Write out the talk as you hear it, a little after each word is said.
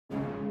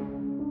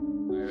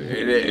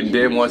And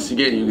then once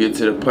again, you get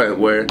to the point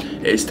where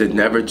it's the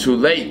never too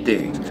late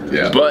thing.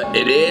 Yeah. But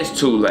it is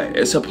too late.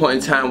 It's a point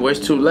in time where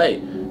it's too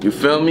late. You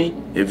feel me?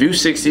 If you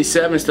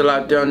 67 still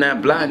out there on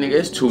that block, nigga,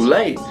 it's too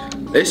late.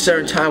 There's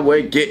certain time where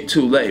it get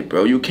too late,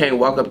 bro. You can't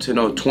walk up to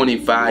no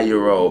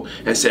 25-year-old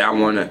and say, I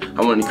wanna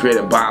create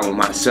a bond with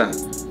my son.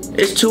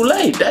 It's too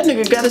late. That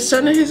nigga got a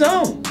son of his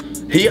own.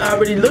 He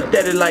already looked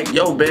at it like,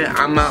 yo, man,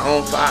 I'm my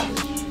own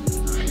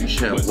father. You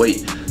shouldn't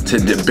wait to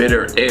the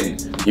bitter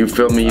end. You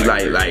feel me?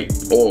 Like,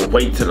 or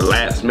wait to the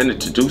last minute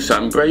to do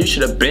something, bro. You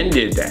should have been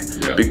did that.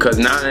 Yeah. Because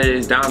now that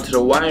it's down to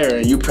the wire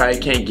and you probably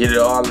can't get it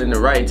all in the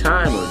right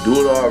time or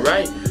do it all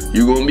right,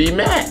 you gonna be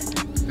mad.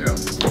 Yeah.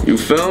 You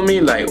feel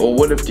me? Like, or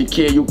what if the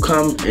kid, you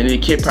come and the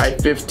kid probably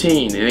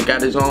 15 and it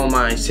got his own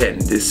mindset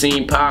and they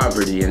seen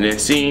poverty and then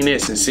seeing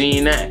this and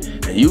seeing that,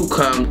 and you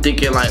come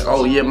thinking like,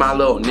 oh yeah, my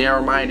little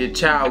narrow-minded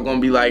child gonna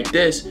be like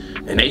this,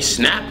 and they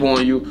snap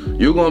on you,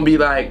 you're gonna be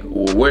like,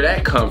 well, where'd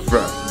that come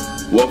from?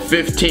 Well,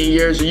 15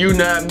 years of you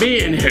not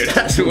being here,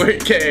 that's where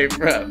it came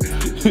from.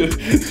 You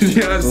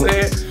know what I'm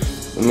saying?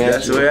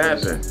 That's what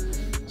happened.